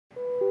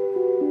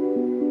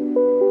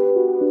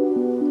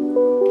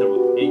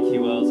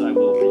AQLs, I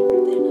will read.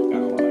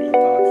 Got a lot of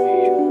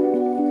epoxy and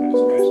kind of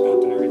scratched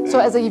up and everything. So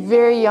as a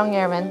very young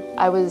airman,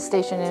 I was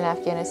stationed in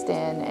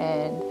Afghanistan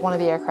and one of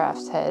the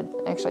aircrafts had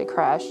actually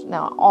crashed.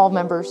 Now, all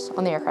members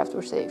on the aircraft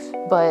were safe,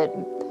 but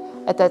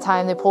at that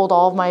time they pulled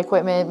all of my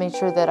equipment, made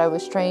sure that I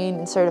was trained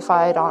and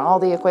certified on all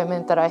the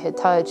equipment that I had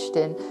touched,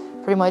 and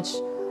pretty much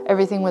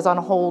everything was on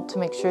hold to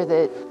make sure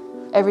that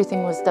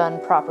everything was done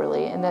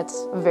properly, and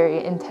that's a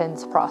very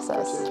intense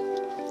process.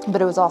 But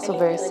it was also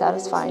very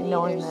satisfying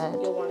knowing that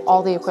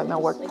all the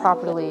equipment worked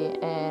properly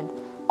and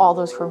all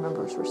those crew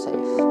members were safe.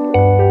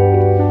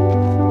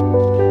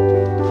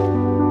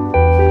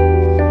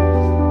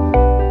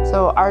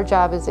 So our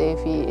job as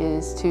AFE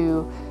is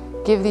to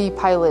give the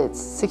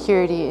pilots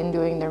security in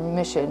doing their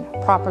mission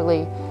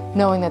properly,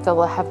 knowing that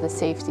they'll have the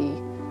safety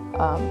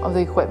of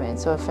the equipment.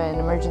 So if an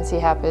emergency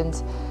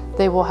happens,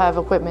 they will have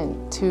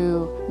equipment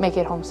to make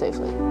it home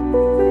safely.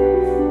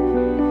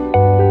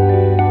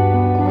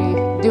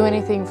 We do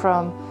anything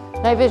from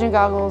night vision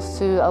goggles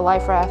to a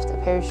life raft, a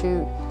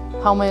parachute,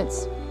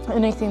 helmets,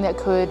 anything that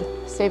could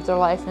save their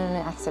life in an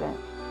accident.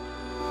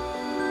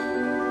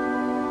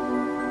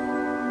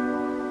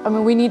 I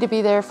mean, we need to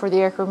be there for the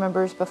aircrew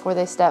members before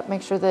they step,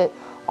 make sure that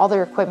all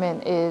their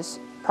equipment is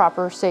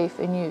proper, safe,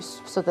 in use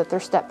so that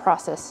their step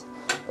process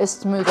is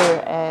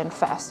smoother and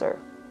faster.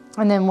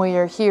 And then we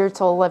are here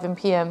till 11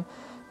 p.m.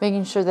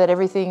 making sure that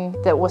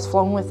everything that was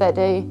flown with that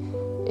day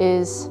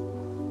is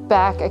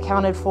back,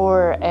 accounted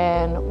for,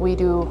 and we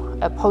do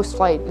a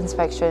post-flight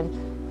inspection,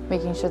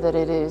 making sure that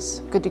it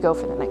is good to go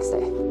for the next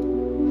day.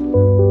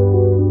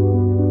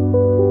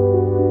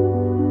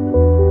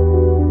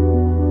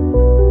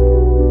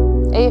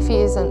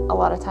 AFE isn't a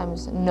lot of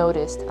times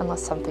noticed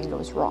unless something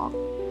goes wrong.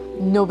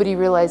 Nobody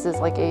realizes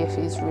like AFE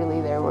is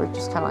really there. We're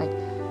just kind of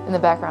like in the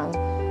background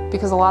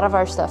because a lot of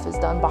our stuff is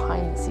done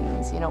behind the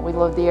scenes. You know, we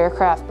load the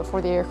aircraft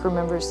before the aircrew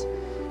members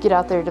get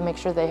out there to make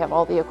sure they have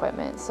all the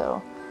equipment.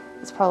 So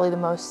it's probably the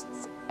most,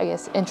 I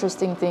guess,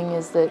 interesting thing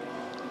is that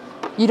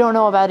you don't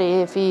know about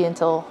AFE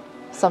until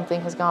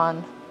something has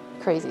gone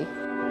crazy.